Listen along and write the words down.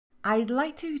I'd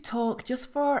like to talk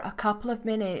just for a couple of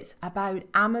minutes about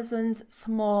Amazon's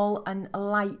Small and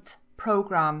Light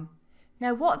program.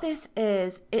 Now, what this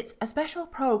is, it's a special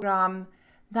program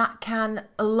that can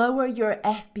lower your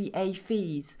FBA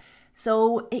fees.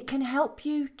 So it can help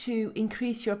you to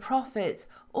increase your profits,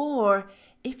 or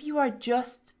if you are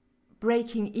just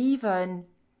breaking even,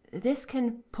 this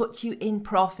can put you in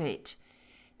profit.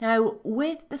 Now,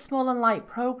 with the Small and Light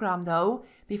program though,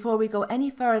 before we go any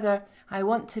further, I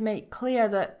want to make clear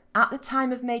that at the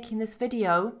time of making this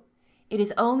video, it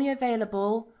is only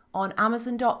available on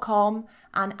Amazon.com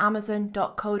and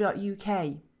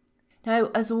Amazon.co.uk.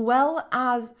 Now, as well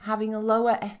as having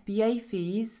lower FBA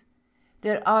fees,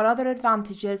 there are other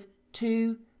advantages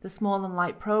to the Small and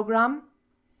Light program.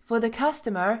 For the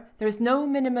customer, there is no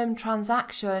minimum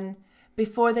transaction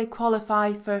before they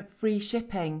qualify for free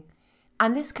shipping,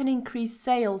 and this can increase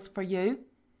sales for you.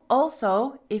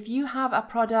 Also, if you have a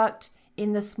product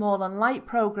in the Small and Light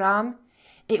program,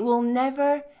 it will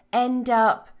never end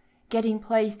up getting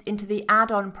placed into the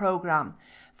add-on program.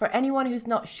 For anyone who's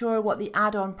not sure what the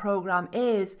add-on program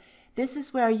is, this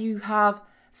is where you have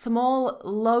small,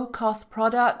 low-cost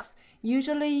products,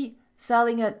 usually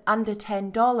selling at under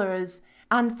 $10.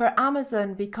 And for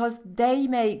Amazon, because they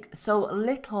make so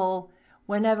little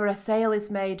whenever a sale is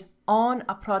made on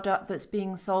a product that's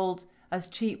being sold as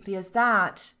cheaply as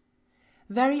that,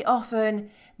 very often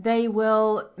they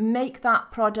will make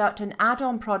that product an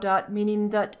add-on product, meaning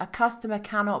that a customer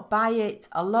cannot buy it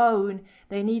alone,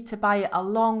 they need to buy it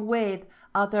along with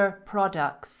other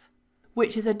products,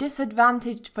 which is a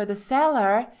disadvantage for the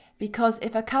seller, because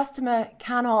if a customer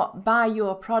cannot buy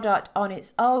your product on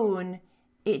its own,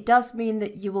 it does mean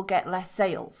that you will get less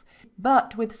sales.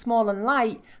 But with Small and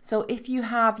Light, so if you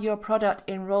have your product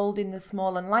enrolled in the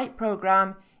Small and Light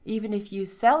program, even if you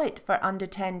sell it for under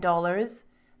 $10,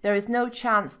 there is no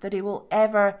chance that it will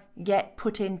ever get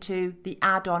put into the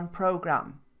add-on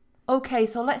program. Okay,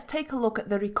 so let's take a look at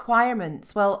the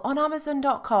requirements. Well, on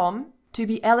Amazon.com, to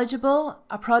be eligible,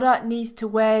 a product needs to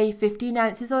weigh 15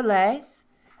 ounces or less.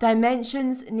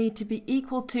 Dimensions need to be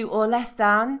equal to or less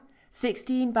than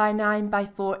 16 by 9 by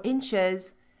 4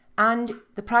 inches, and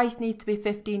the price needs to be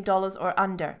 $15 or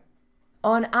under.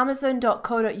 On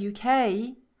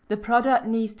Amazon.co.uk, the product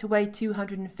needs to weigh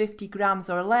 250 grams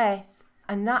or less,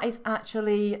 and that is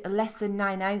actually less than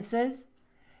 9 ounces.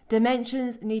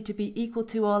 Dimensions need to be equal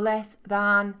to or less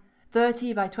than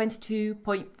 30 by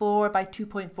 22.4 by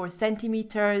 2.4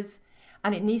 centimeters,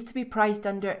 and it needs to be priced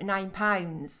under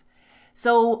 £9.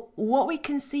 So what we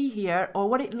can see here, or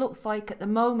what it looks like at the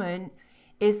moment,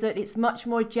 is that it's much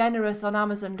more generous on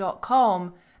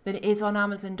Amazon.com than it is on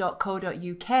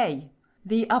Amazon.co.uk.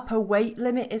 The upper weight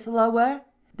limit is lower,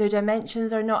 the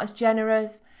dimensions are not as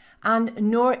generous, and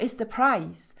nor is the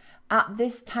price. At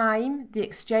this time, the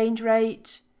exchange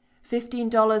rate,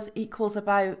 $15 equals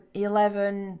about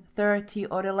 11.30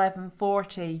 or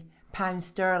 11.40 pounds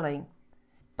sterling.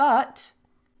 But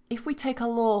if we take a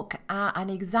look at an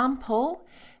example,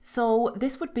 so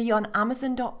this would be on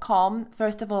Amazon.com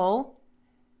first of all,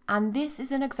 and this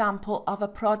is an example of a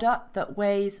product that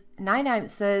weighs 9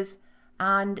 ounces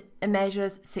and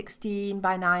measures 16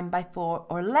 by 9 by 4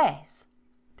 or less.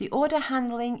 The order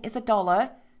handling is $1,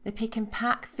 the pick and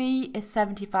pack fee is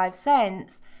 75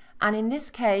 cents, and in this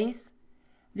case,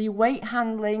 the weight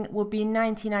handling will be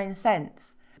 99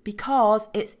 cents because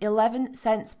it's 11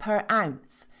 cents per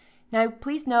ounce. Now,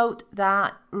 please note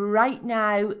that right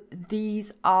now,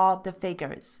 these are the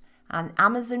figures, and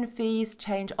Amazon fees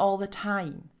change all the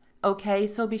time. Okay,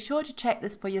 so be sure to check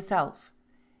this for yourself.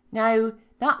 Now,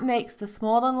 that makes the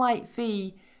Small and Light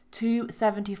fee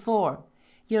 $2.74.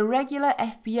 Your regular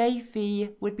FBA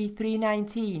fee would be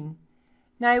 $3.19.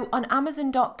 Now, on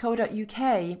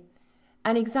Amazon.co.uk,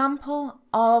 an example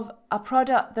of a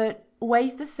product that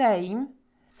weighs the same,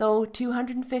 so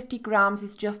 250 grams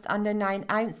is just under 9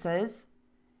 ounces,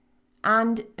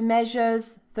 and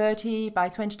measures 30 by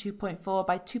 22.4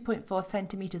 by 2.4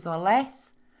 centimeters or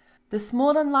less. The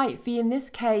Small and Light fee in this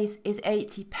case is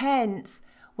 80 pence,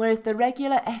 whereas the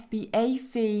regular FBA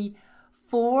fee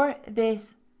for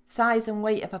this size and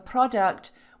weight of a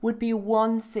product would be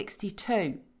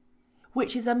 $1.62,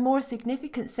 which is a more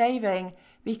significant saving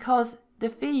because the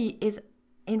fee is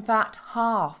in fact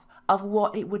half of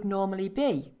what it would normally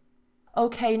be.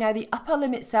 Okay, now the upper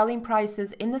limit selling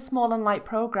prices in the Small and Light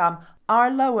program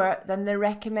are lower than the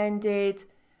recommended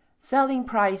selling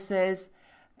prices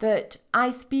that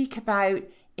I speak about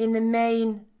in the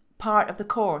main part of the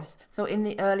course, so in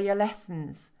the earlier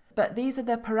lessons. But these are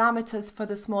the parameters for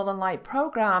the Small and Light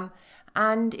program,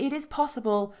 and it is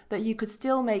possible that you could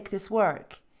still make this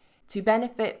work. To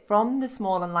benefit from the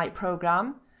Small and Light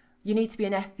program, You need to be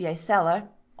an FBA seller,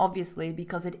 obviously,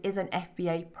 because it is an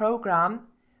FBA program,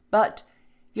 but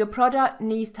your product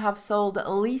needs to have sold at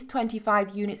least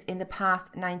 25 units in the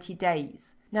past 90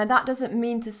 days. Now, that doesn't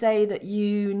mean to say that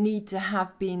you need to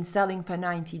have been selling for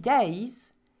 90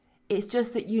 days. It's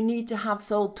just that you need to have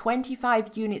sold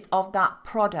 25 units of that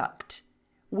product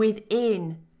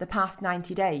within the past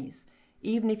 90 days.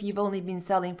 Even if you've only been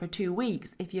selling for 2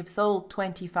 weeks, if you've sold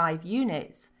 25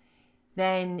 units,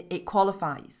 then it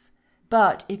qualifies.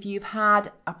 But if you've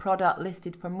had a product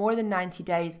listed for more than 90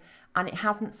 days and it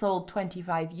hasn't sold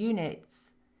 25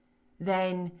 units,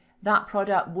 then that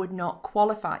product would not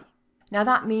qualify. Now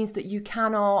that means that you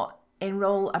cannot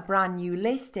enroll a brand new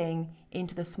listing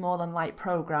into the Small and Light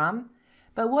program.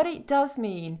 But what it does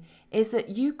mean is that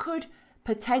you could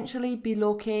potentially be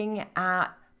looking at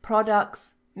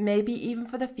products, maybe even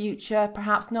for the future,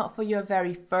 perhaps not for your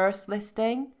very first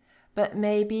listing, but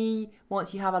maybe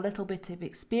once you have a little bit of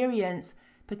experience,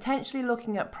 potentially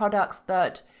looking at products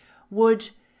that would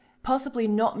possibly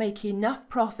not make enough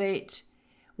profit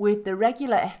with the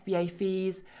regular FBA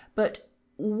fees, but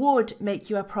would make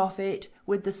you a profit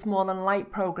with the Small and Light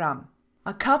program.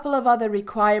 A couple of other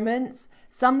requirements.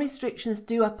 Some restrictions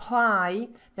do apply.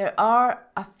 There are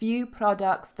a few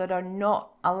products that are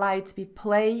not allowed to be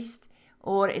placed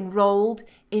or enrolled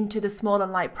into the Small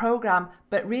and Light program,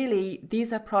 but really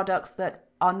these are products that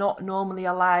are not normally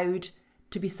allowed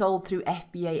to be sold through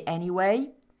FBA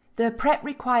anyway. The prep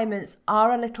requirements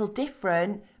are a little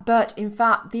different, but in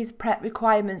fact these prep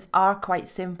requirements are quite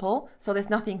simple, so there's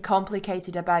nothing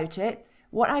complicated about it.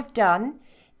 What I've done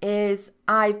is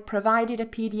I've provided a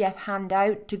PDF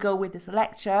handout to go with this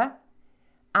lecture,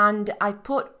 and I've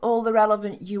put all the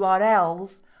relevant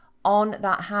URLs on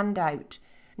that handout.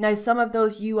 Now, some of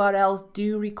those URLs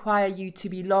do require you to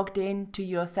be logged in to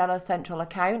your Seller Central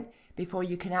account before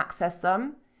you can access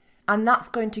them. And that's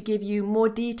going to give you more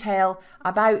detail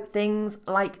about things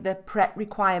like the prep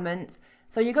requirements.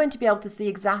 So you're going to be able to see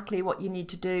exactly what you need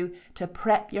to do to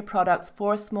prep your products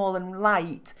for Small and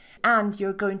Light. And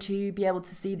you're going to be able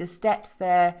to see the steps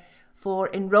there for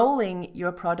enrolling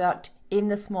your product in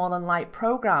the Small and Light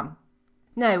program.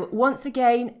 Now, once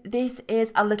again, this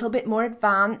is a little bit more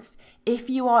advanced. If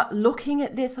you are looking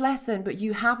at this lesson, but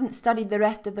you haven't studied the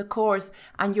rest of the course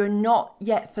and you're not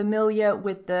yet familiar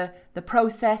with the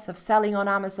process of selling on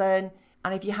Amazon,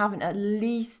 and if you haven't at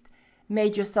least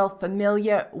made yourself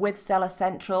familiar with Seller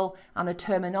Central and the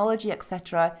terminology,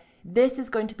 etc., this is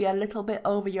going to be a little bit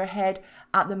over your head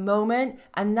at the moment,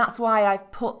 and that's why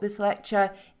I've put this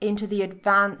lecture into the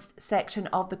advanced section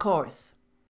of the course.